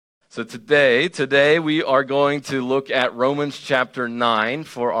So today we are going to look at Romans chapter 9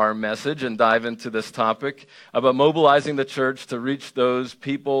 for our message and dive into this topic about mobilizing the church to reach those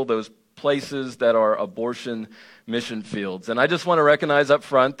people, those places that are abortion mission fields. And I just want to recognize up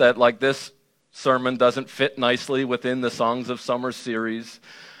front that this sermon doesn't fit nicely within the Songs of Summer series.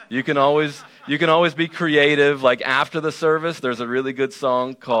 You can always be creative. Like after the service, there's a really good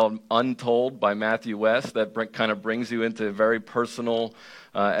song called Untold by Matthew West that kind of brings you into a very personal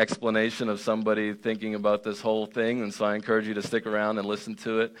explanation of somebody thinking about this whole thing, and so I encourage you to stick around and listen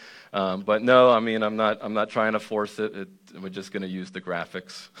to it. But no, I'm not trying to force it. We're just going to use the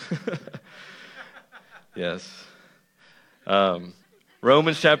graphics. Yes.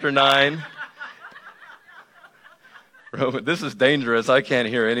 Romans chapter 9. This is dangerous. I can't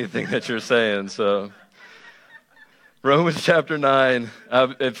hear anything that you're saying. So, Romans chapter 9.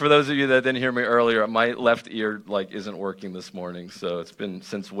 And for those of you that didn't hear me earlier, my left ear isn't working this morning. So it's been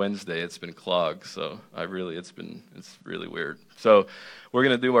since Wednesday. It's been clogged. So it's really weird. So we're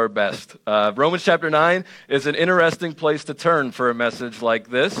gonna do our best. Romans chapter 9 is an interesting place to turn for a message like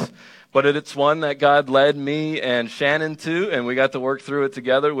this. But it's one that God led me and Shannon to, and we got to work through it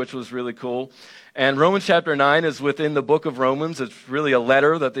together, which was really cool. And Romans chapter 9 is within the book of Romans. It's really a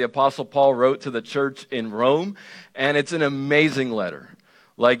letter that the Apostle Paul wrote to the church in Rome, and it's an amazing letter.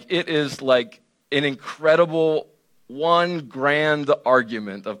 It is an incredible one grand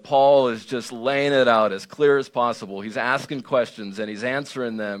argument of Paul is just laying it out as clear as possible. He's asking questions, and he's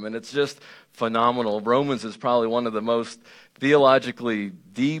answering them, and it's just phenomenal. Romans is probably one of the most theologically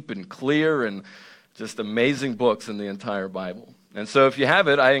deep and clear and just amazing books in the entire Bible. And so if you have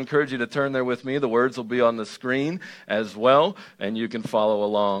it, I encourage you to turn there with me. The words will be on the screen as well, and you can follow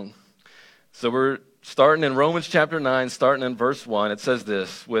along. So we're starting in Romans chapter 9, starting in verse 1. It says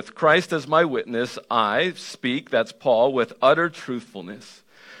this: "With Christ as my witness, I speak," that's Paul, "with utter truthfulness.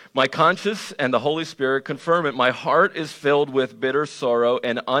 My conscience and the Holy Spirit confirm it. My heart is filled with bitter sorrow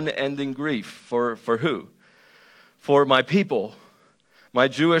and unending grief." For who? For my people, my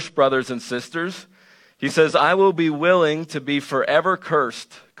Jewish brothers and sisters. He says, "I will be willing to be forever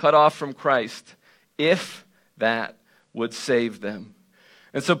cursed, cut off from Christ, if that would save them."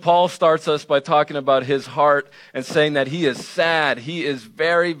 And so Paul starts us by talking about his heart and saying that he is sad. He is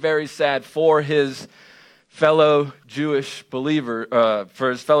very, very sad for his fellow Jewish believer,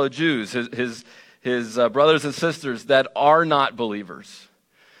 for his fellow Jews, his brothers and sisters that are not believers,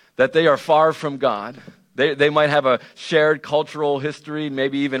 that they are far from God. They might have a shared cultural history,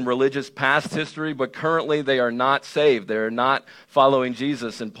 maybe even religious past history, but currently they are not saved. They are not following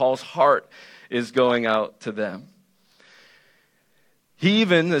Jesus, and Paul's heart is going out to them. He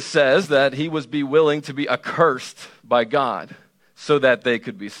even says that he would be willing to be accursed by God so that they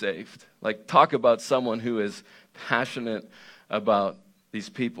could be saved. Talk about someone who is passionate about these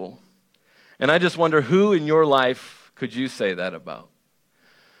people. And I just wonder, who in your life could you say that about?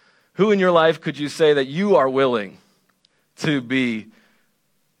 Who in your life could you say that you are willing to be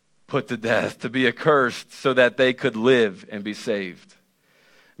put to death, to be accursed, so that they could live and be saved?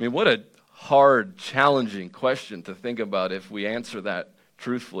 I mean, what a hard, challenging question to think about if we answer that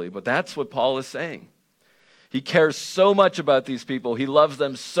truthfully. But that's what Paul is saying. He cares so much about these people. He loves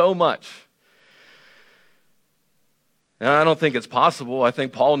them so much. And I don't think it's possible. I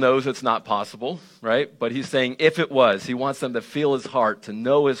think Paul knows it's not possible, right? But he's saying if it was, he wants them to feel his heart, to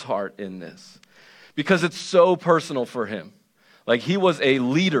know his heart in this. Because it's so personal for him. He was a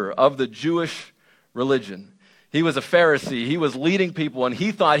leader of the Jewish religion. He was a Pharisee. He was leading people, and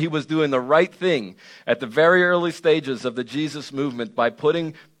he thought he was doing the right thing at the very early stages of the Jesus movement by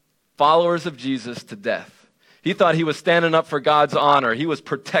putting followers of Jesus to death. He thought he was standing up for God's honor. He was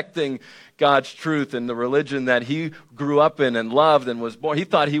protecting God's truth and the religion that he grew up in and loved and was born. He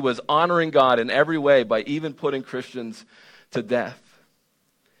thought he was honoring God in every way by even putting Christians to death.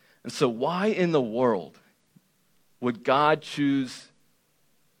 And so why in the world would God choose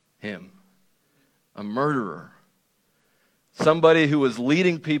him, a murderer, somebody who was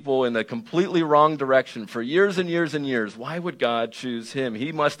leading people in a completely wrong direction for years and years and years? Why would God choose him?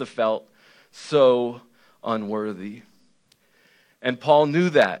 He must have felt so unworthy. And Paul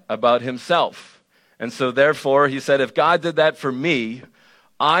knew that about himself. And so therefore, he said, if God did that for me,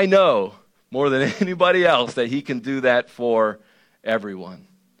 I know more than anybody else that he can do that for everyone.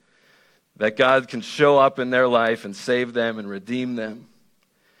 That God can show up in their life and save them and redeem them.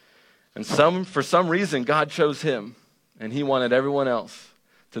 And for some reason, God chose him. And he wanted everyone else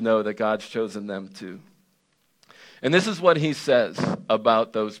to know that God's chosen them too. And this is what he says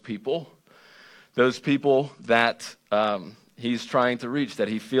about those people that he's trying to reach, that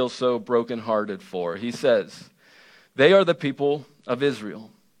he feels so brokenhearted for. He says, "They are the people of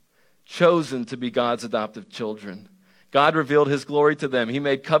Israel, chosen to be God's adoptive children. God revealed his glory to them. He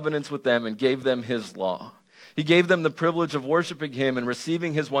made covenants with them and gave them his law. He gave them the privilege of worshiping him and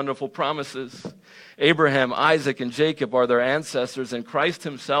receiving his wonderful promises. Abraham, Isaac, and Jacob are their ancestors, and Christ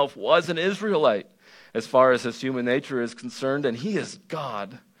himself was an Israelite as far as his human nature is concerned, and he is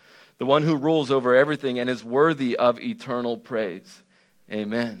God, the one who rules over everything and is worthy of eternal praise.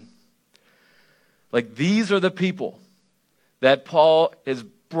 Amen. Like, these are the people that Paul is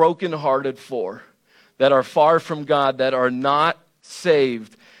brokenhearted for, that are far from God, that are not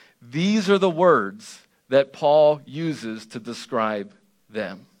saved. These are the words that Paul uses to describe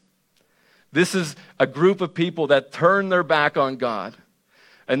them. This is a group of people that turn their back on God,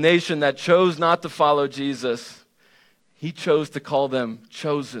 a nation that chose not to follow Jesus. He chose to call them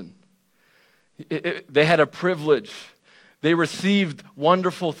chosen. They had a privilege. They received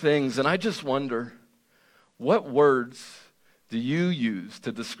wonderful things. And I just wonder, what words do you use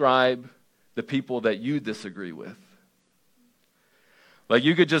to describe the people that you disagree with? Like,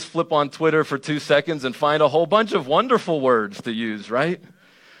 you could just flip on Twitter for 2 seconds and find a whole bunch of wonderful words to use, right?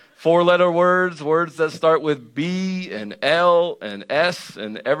 4-letter words, words that start with B and L and S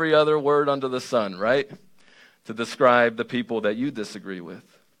and every other word under the sun, right? To describe the people that you disagree with.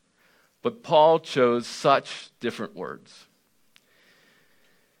 But Paul chose such different words.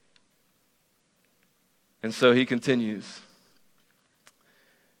 And so he continues.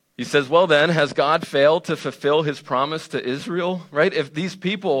 He says, well then, has God failed to fulfill his promise to Israel? Right? If these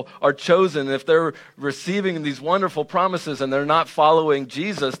people are chosen, if they're receiving these wonderful promises and they're not following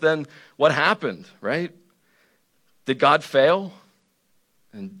Jesus, then what happened, right? Did God fail?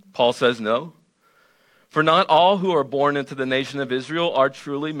 And Paul says no. For not all who are born into the nation of Israel are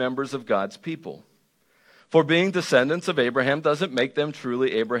truly members of God's people. For being descendants of Abraham doesn't make them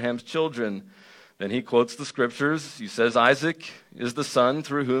truly Abraham's children. Then he quotes the scriptures. He says, Isaac is the son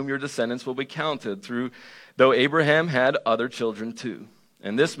through whom your descendants will be counted, though Abraham had other children too.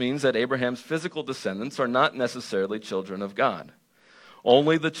 And this means that Abraham's physical descendants are not necessarily children of God.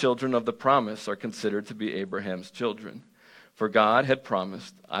 Only the children of the promise are considered to be Abraham's children. For God had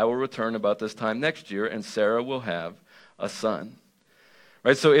promised, I will return about this time next year, and Sarah will have a son.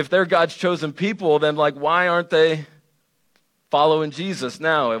 Right? So if they're God's chosen people, then why aren't they following Jesus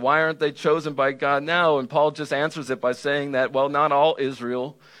now? And why aren't they chosen by God now? And Paul just answers it by saying that, well, not all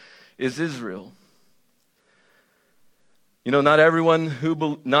Israel is Israel. You know, not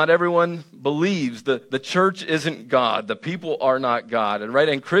everyone believes. The church isn't God. The people are not God.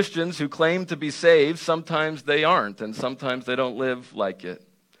 And Christians who claim to be saved, sometimes they aren't, and sometimes they don't live like it.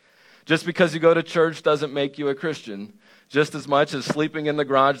 Just because you go to church doesn't make you a Christian, just as much as sleeping in the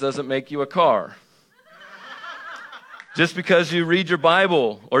garage doesn't make you a car. Just because you read your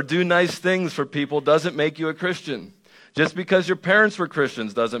Bible or do nice things for people doesn't make you a Christian. Just because your parents were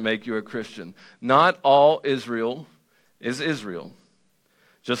Christians doesn't make you a Christian. Not all Israel is Israel.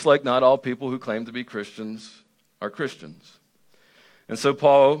 Just like not all people who claim to be Christians are Christians. And so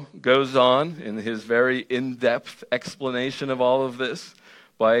Paul goes on in his very in-depth explanation of all of this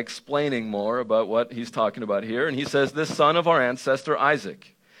by explaining more about what he's talking about here. And he says, this son of our ancestor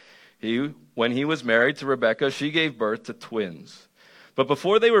Isaac, when he was married to Rebekah, she gave birth to twins. But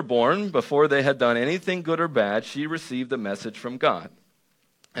before they were born, before they had done anything good or bad, she received a message from God.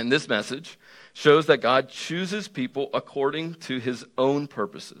 And this message shows that God chooses people according to his own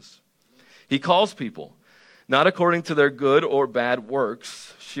purposes. He calls people, not according to their good or bad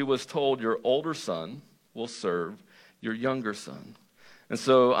works. She was told, your older son will serve your younger son. And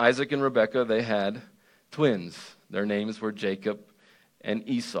so Isaac and Rebekah, they had twins. Their names were Jacob and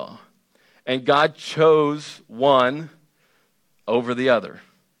Esau. And God chose one over the other.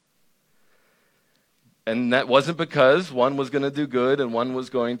 And that wasn't because one was going to do good and one was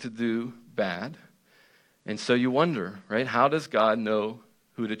going to do bad. And so you wonder, right? How does God know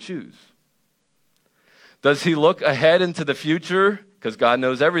who to choose? Does he look ahead into the future? Because God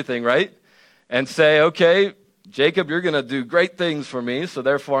knows everything, right? And say, okay, Jacob, you're going to do great things for me, so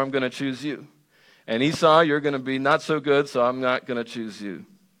therefore I'm going to choose you. And Esau, you're going to be not so good, so I'm not going to choose you.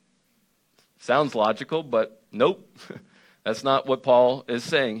 Sounds logical, but nope. That's not what Paul is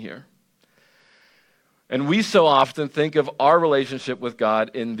saying here. And we so often think of our relationship with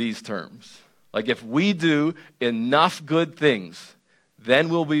God in these terms. Like, if we do enough good things, then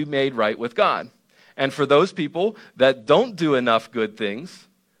we'll be made right with God. And for those people that don't do enough good things,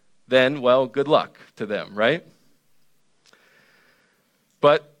 then, well, good luck to them, right?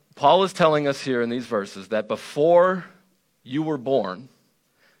 But Paul is telling us here in these verses that before you were born,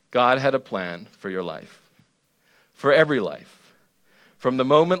 God had a plan for your life, for every life. From the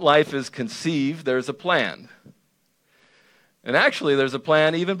moment life is conceived, there's a plan. And actually, there's a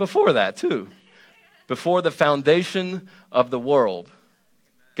plan even before that, too. Before the foundation of the world,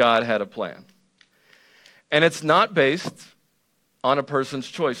 God had a plan. And it's not based on a person's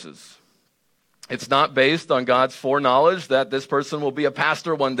choices. It's not based on God's foreknowledge that this person will be a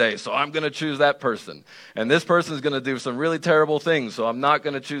pastor one day, so I'm going to choose that person. And this person is going to do some really terrible things, so I'm not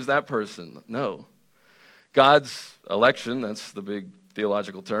going to choose that person. No. God's election, that's the big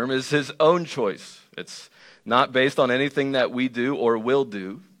theological term, is his own choice. It's not based on anything that we do or will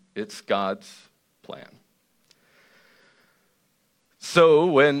do. It's God's plan. So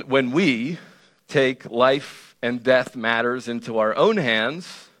when we take life and death matters into our own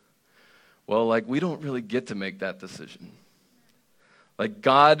hands, well, we don't really get to make that decision.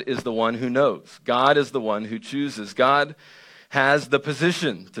 God is the one who knows. God is the one who chooses. God has the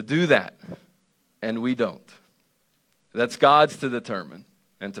position to do that, and we don't. That's God's to determine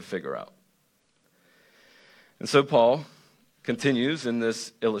and to figure out. And so Paul continues in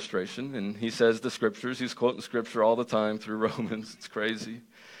this illustration, and he says the scriptures. He's quoting scripture all the time through Romans. It's crazy.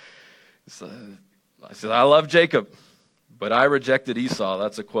 I said, I love Jacob, but I rejected Esau.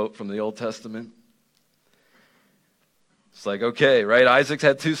 That's a quote from the Old Testament. It's okay, right? Isaac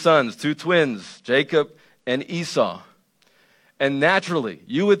had two sons, two twins, Jacob and Esau. And naturally,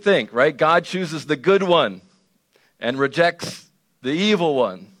 you would think, right? God chooses the good one and rejects the evil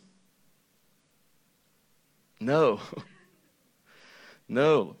one. No.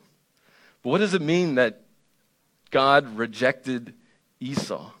 No. But what does it mean that God rejected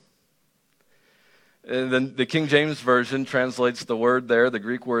Esau? And then the King James Version translates the word there, the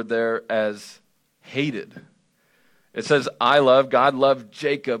Greek word there, as hated. It says, God loved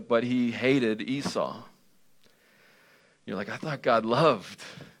Jacob, but he hated Esau. You're I thought God loved.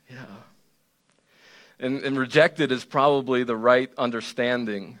 Yeah. And rejected is probably the right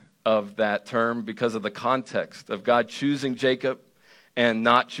understanding of that term because of the context of God choosing Jacob and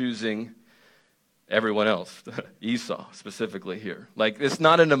not choosing everyone else, Esau specifically here. It's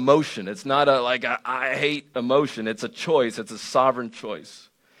not an emotion. It's not I hate emotion. It's a choice. It's a sovereign choice.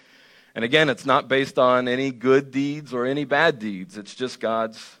 And again, it's not based on any good deeds or any bad deeds. It's just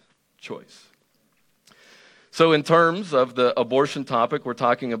God's choice. So in terms of the abortion topic we're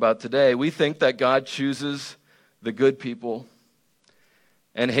talking about today, we think that God chooses the good people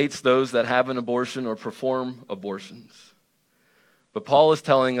and hates those that have an abortion or perform abortions. But Paul is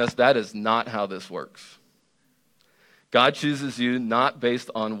telling us that is not how this works. God chooses you not based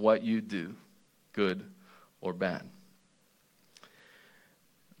on what you do, good or bad.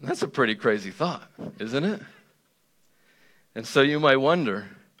 That's a pretty crazy thought, isn't it? And so you might wonder,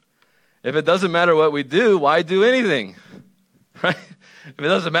 if it doesn't matter what we do, why do anything? Right? If it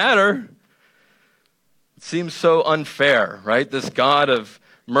doesn't matter, it seems so unfair, right? This God of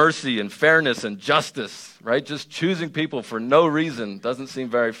mercy and fairness and justice, right? Just choosing people for no reason doesn't seem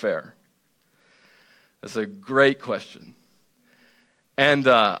very fair. That's a great question. And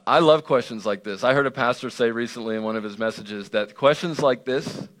I love questions like this. I heard a pastor say recently in one of his messages that questions like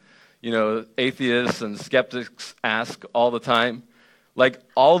this, atheists and skeptics ask all the time,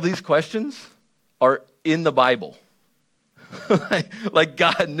 all these questions are in the Bible.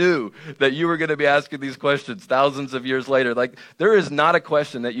 God knew that you were going to be asking these questions thousands of years later. There is not a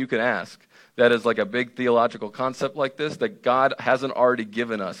question that you can ask that is a big theological concept like this that God hasn't already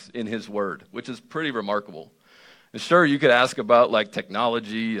given us in his word, which is pretty remarkable. And sure, you could ask about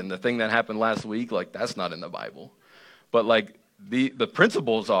technology and the thing that happened last week. That's not in the Bible. But the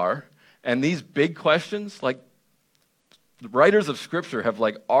principles are, and these big questions, the writers of Scripture have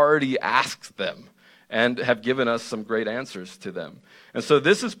already asked them and have given us some great answers to them. And so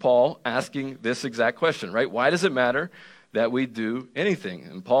this is Paul asking this exact question, right? Why does it matter that we do anything?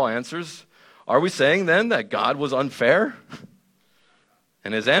 And Paul answers, are we saying then that God was unfair?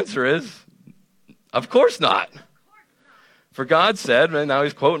 And his answer is, of course not. For God said, and now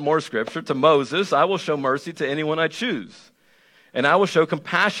he's quoting more scripture, to Moses, I will show mercy to anyone I choose, and I will show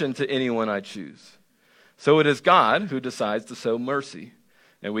compassion to anyone I choose. So it is God who decides to show mercy,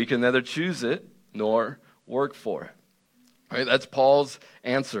 and we can neither choose it nor work for it. Right? That's Paul's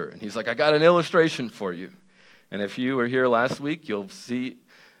answer. And he's I got an illustration for you. And if you were here last week, you'll see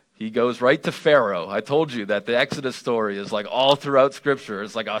he goes right to Pharaoh. I told you that the Exodus story is all throughout Scripture.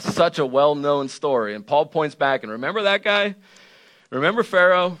 It's such a well-known story. And Paul points back, and remember that guy? Remember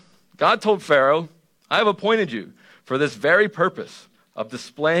Pharaoh? God told Pharaoh, I have appointed you for this very purpose of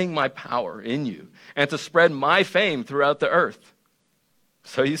displaying my power in you and to spread my fame throughout the earth.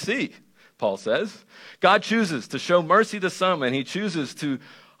 So you see, Paul says, God chooses to show mercy to some, and he chooses to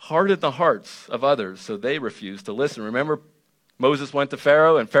harden the hearts of others so they refuse to listen. Remember, Moses went to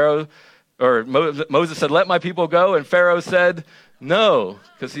Pharaoh, and Pharaoh Moses said, let my people go. And Pharaoh said, no,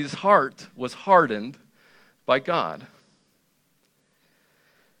 because his heart was hardened by God.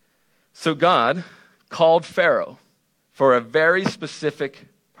 So God called Pharaoh for a very specific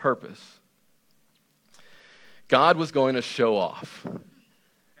purpose. God was going to show off.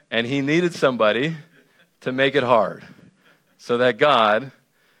 And he needed somebody to make it hard so that God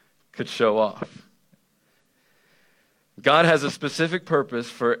could show off. God has a specific purpose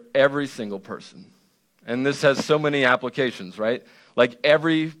for every single person. And this has so many applications, right? Like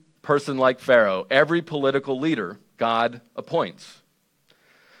every person like Pharaoh, every political leader, God appoints.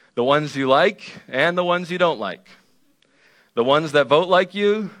 The ones you like and the ones you don't like. The ones that vote like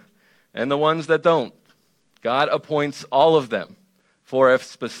you and the ones that don't. God appoints all of them for a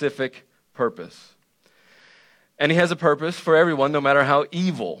specific purpose. And he has a purpose for everyone, no matter how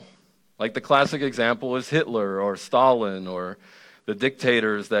evil. Like the classic example is Hitler or Stalin or the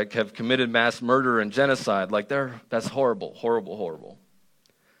dictators that have committed mass murder and genocide. Like that's horrible, horrible, horrible.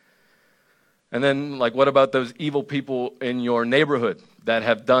 And then, like, what about those evil people in your neighborhood that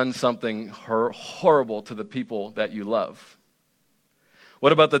have done something horrible to the people that you love?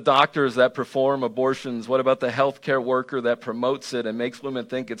 What about the doctors that perform abortions? What about the healthcare worker that promotes it and makes women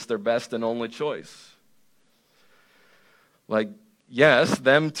think it's their best and only choice? Like, yes,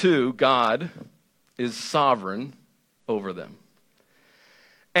 them too, God is sovereign over them.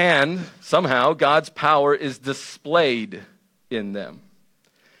 And somehow God's power is displayed in them.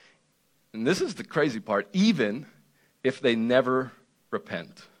 And this is the crazy part, even if they never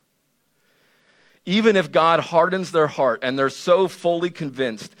repent. Even if God hardens their heart and they're so fully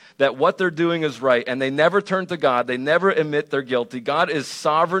convinced that what they're doing is right and they never turn to God, they never admit they're guilty, God is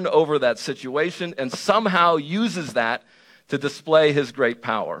sovereign over that situation and somehow uses that to display his great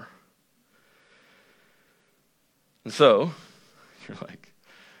power. And so, you're like,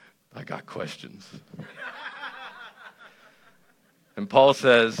 I got questions. And Paul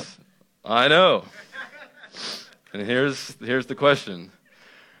says, I know. And here's the question.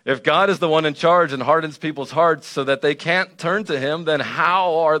 If God is the one in charge and hardens people's hearts so that they can't turn to him, then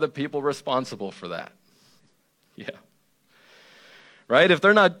how are the people responsible for that? Yeah. Right? If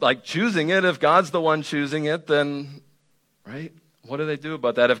they're not like choosing it, if God's the one choosing it, then, right? What do they do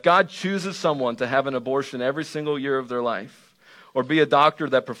about that? If God chooses someone to have an abortion every single year of their life, or be a doctor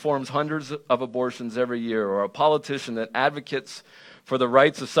that performs hundreds of abortions every year, or a politician that advocates for the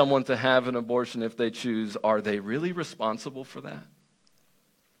rights of someone to have an abortion if they choose, are they really responsible for that?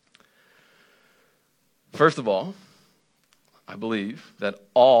 First of all, I believe that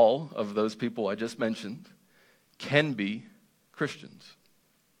all of those people I just mentioned can be Christians.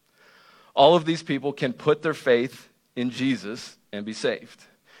 All of these people can put their faith in Jesus and be saved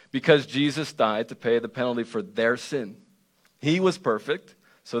because Jesus died to pay the penalty for their sin. He was perfect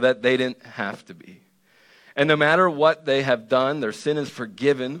so that they didn't have to be. And no matter what they have done, their sin is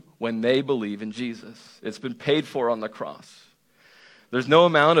forgiven when they believe in Jesus. It's been paid for on the cross. There's no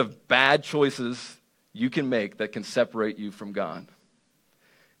amount of bad choices you can make that can separate you from God.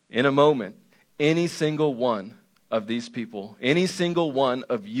 In a moment, any single one of these people, any single one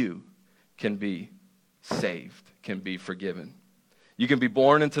of you can be saved, can be forgiven. You can be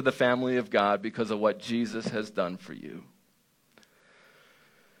born into the family of God because of what Jesus has done for you.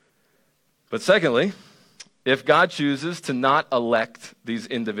 But secondly, if God chooses to not elect these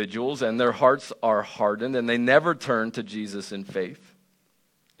individuals and their hearts are hardened and they never turn to Jesus in faith,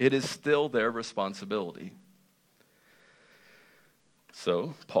 it is still their responsibility.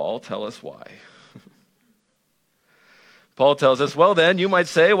 So, Paul, tell us why. Paul tells us, well then, you might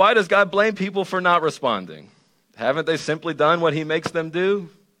say, why does God blame people for not responding? Haven't they simply done what he makes them do?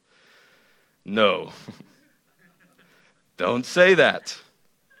 No. Don't say that.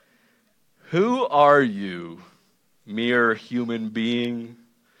 Who are you, mere human being,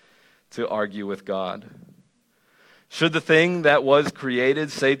 to argue with God? Should the thing that was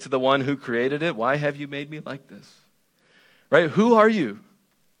created say to the one who created it, why have you made me like this? Right? Who are you?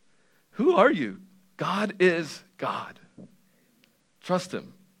 Who are you? God is God. Trust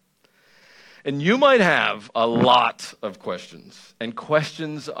him. And you might have a lot of questions, and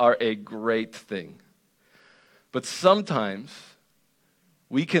questions are a great thing. But sometimes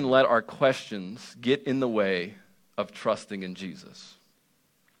we can let our questions get in the way of trusting in Jesus.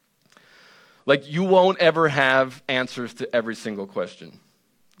 Like, you won't ever have answers to every single question.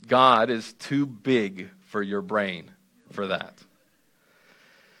 God is too big for your brain for that.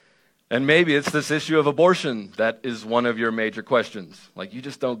 And maybe it's this issue of abortion that is one of your major questions. Like, you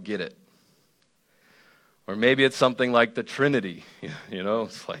just don't get it. Or maybe it's something like the Trinity. You know,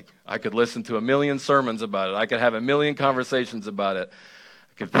 it's like I could listen to 1 million sermons about it. I could have 1 million conversations about it.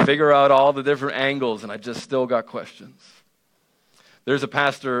 I could figure out all the different angles, and I just still got questions. There's a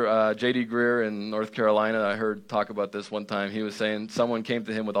pastor, J.D. Greer in North Carolina, I heard talk about this one time. He was saying someone came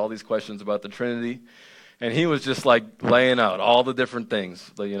to him with all these questions about the Trinity, and he was just like laying out all the different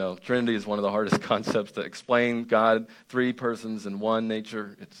things. Trinity is one of the hardest concepts to explain. God, three persons in one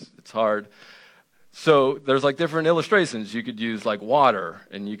nature. It's hard. So there's like different illustrations. You could use like water,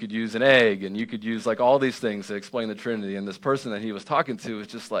 and you could use an egg, and you could use like all these things to explain the Trinity. And this person that he was talking to was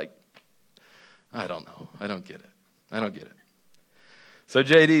just like, I don't know. I don't get it. So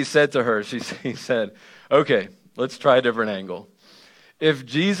JD said to her, he said, okay, let's try a different angle. If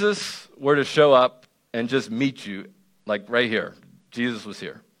Jesus were to show up and just meet you, like right here, Jesus was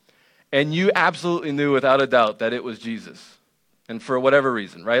here, and you absolutely knew without a doubt that it was Jesus, and for whatever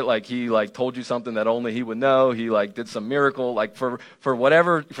reason, right? Like he like told you something that only he would know, he like did some miracle, like for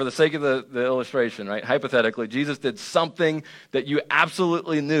whatever, for the sake of the illustration, right? Hypothetically, Jesus did something that you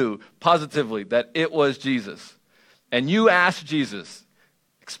absolutely knew positively that it was Jesus. And you asked Jesus,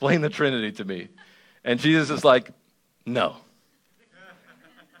 explain the Trinity to me. And Jesus is like, no.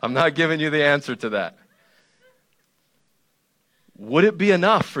 I'm not giving you the answer to that. Would it be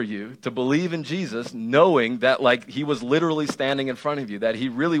enough for you to believe in Jesus knowing that like he was literally standing in front of you, that he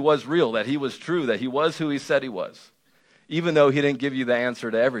really was real, that he was true, that he was who he said he was, even though he didn't give you the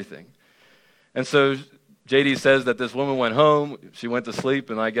answer to everything? And so JD says that this woman went home, she went to sleep,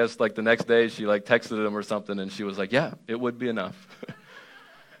 and I guess like the next day she like texted him or something, and she was like, yeah, it would be enough.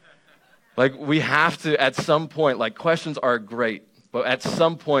 Like we have to, at some point, like questions are great, but at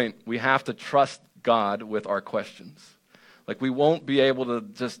some point we have to trust God with our questions. Like we won't be able to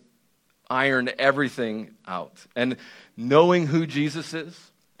just iron everything out. And knowing who Jesus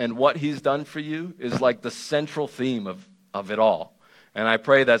is and what he's done for you is like the central theme of it all. And I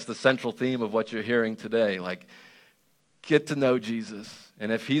pray that's the central theme of what you're hearing today. Like, get to know Jesus.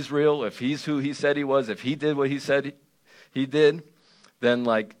 And if he's real, if he's who he said he was, if he did what he said he did, then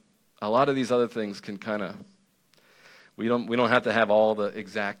like a lot of these other things can kind of, we don't have to have all the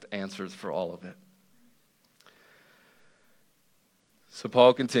exact answers for all of it. So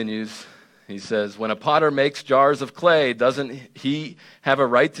Paul continues. He says, when a potter makes jars of clay, doesn't he have a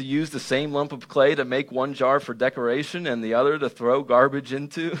right to use the same lump of clay to make one jar for decoration and the other to throw garbage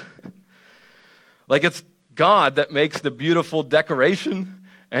into? Like it's God that makes the beautiful decoration,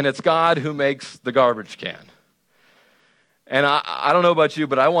 and it's God who makes the garbage can. And I don't know about you,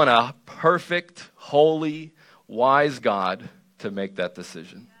 but I want a perfect, holy, wise God to make that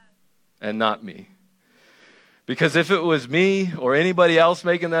decision, and not me. Because if it was me or anybody else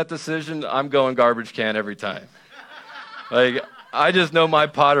making that decision, I'm going garbage can every time. Like, I just know my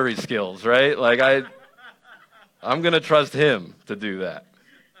pottery skills, right? Like, I'm going to trust him to do that.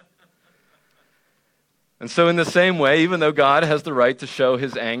 And so in the same way, even though God has the right to show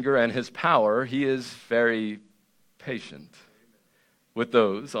his anger and his power, he is very patient with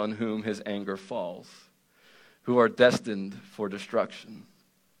those on whom his anger falls, who are destined for destruction.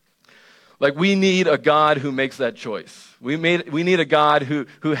 Like we need a God who makes that choice. We need a God who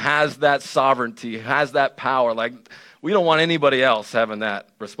has that sovereignty, has that power. Like we don't want anybody else having that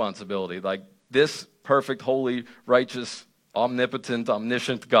responsibility. Like this perfect, holy, righteous, omnipotent,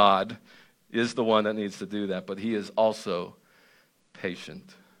 omniscient God is the one that needs to do that. But he is also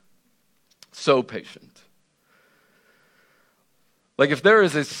patient. So patient. Like if there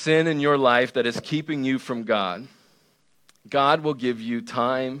is a sin in your life that is keeping you from God, God will give you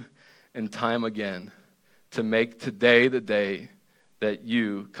time and time again to make today the day that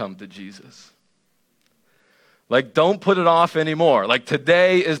you come to Jesus. Like, don't put it off anymore. Like,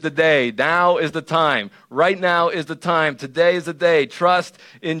 today is the day. Now is the time. Right now is the time. Today is the day. Trust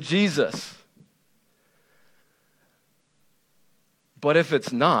in Jesus. But if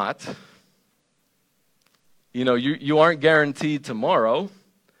it's not, you aren't guaranteed tomorrow,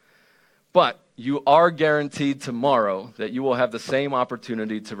 but you are guaranteed tomorrow that you will have the same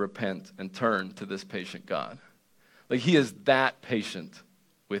opportunity to repent and turn to this patient God. Like he is that patient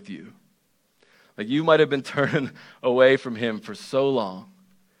with you. Like you might have been turning away from him for so long,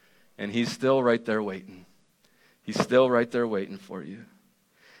 and he's still right there waiting. He's still right there waiting for you.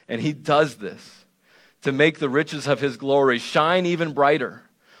 And he does this to make the riches of his glory shine even brighter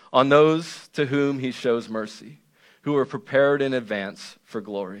on those to whom he shows mercy, who are prepared in advance for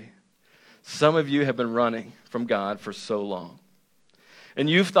glory. Some of you have been running from God for so long. And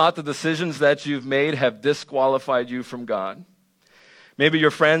you've thought the decisions that you've made have disqualified you from God. Maybe your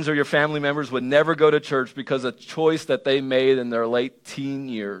friends or your family members would never go to church because of a choice that they made in their late teen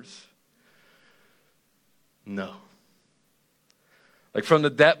years. No. Like from the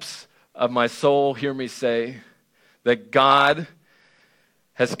depths of my soul, hear me say that God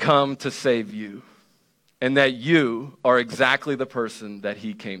has come to save you, and that you are exactly the person that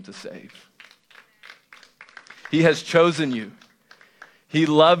he came to save. He has chosen you. He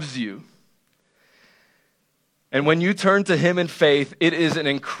loves you. And when you turn to him in faith, it is an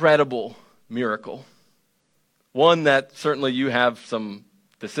incredible miracle. One that certainly you have some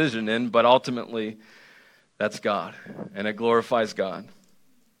decision in, but ultimately, that's God, and it glorifies God.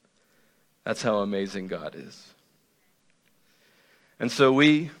 That's how amazing God is. And so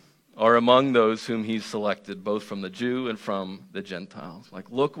we are among those whom he's selected, both from the Jew and from the Gentiles.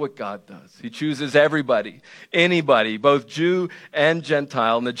 Like, look what God does. He chooses everybody, anybody, both Jew and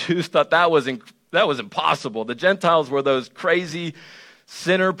Gentile. And the Jews thought that was impossible. The Gentiles were those crazy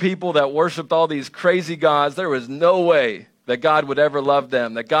sinner people that worshiped all these crazy gods. There was no way that God would ever love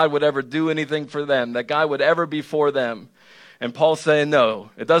them, that God would ever do anything for them, that God would ever be for them. And Paul's saying,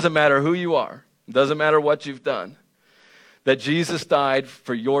 no, it doesn't matter who you are. It doesn't matter what you've done. That Jesus died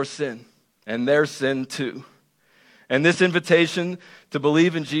for your sin and their sin too. And this invitation to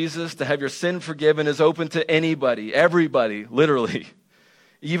believe in Jesus, to have your sin forgiven, is open to anybody, everybody, literally,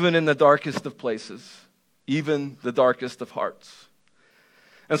 even in the darkest of places, even the darkest of hearts.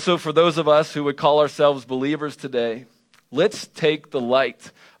 And so for those of us who would call ourselves believers today, let's take the light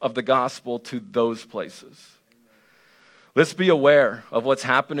of the gospel to those places. Let's be aware of what's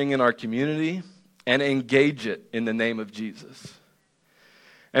happening in our community and engage it in the name of Jesus.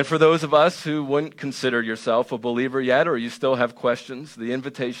 And for those of us who wouldn't consider yourself a believer yet, or you still have questions, the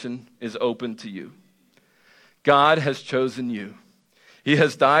invitation is open to you. God has chosen you. He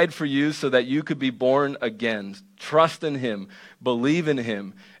has died for you so that you could be born again. Trust in him, believe in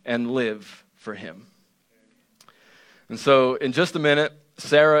him, and live for him. And so in just a minute,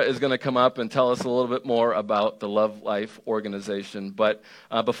 Sarah is going to come up and tell us a little bit more about the Love Life organization. But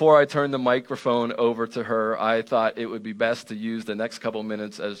before I turn the microphone over to her, I thought it would be best to use the next couple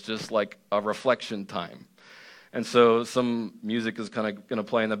minutes as just like a reflection time. And so some music is kind of going to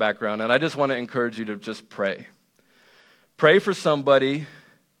play in the background. And I just want to encourage you to just pray. Pray for somebody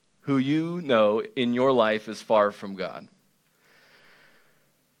who you know in your life is far from God.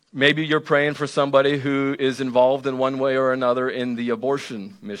 Maybe you're praying for somebody who is involved in one way or another in the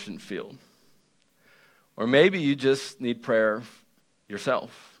abortion mission field. Or maybe you just need prayer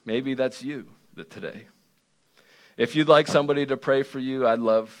yourself. Maybe that's you today. If you'd like somebody to pray for you, I'd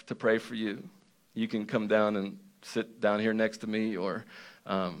love to pray for you. You can come down and sit down here next to me or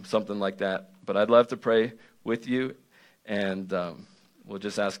something like that. But I'd love to pray with you, and we'll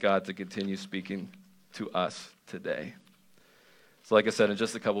just ask God to continue speaking to us today. So like I said, in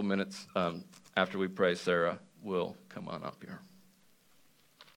just a couple minutes after we pray, Sarah will come on up here.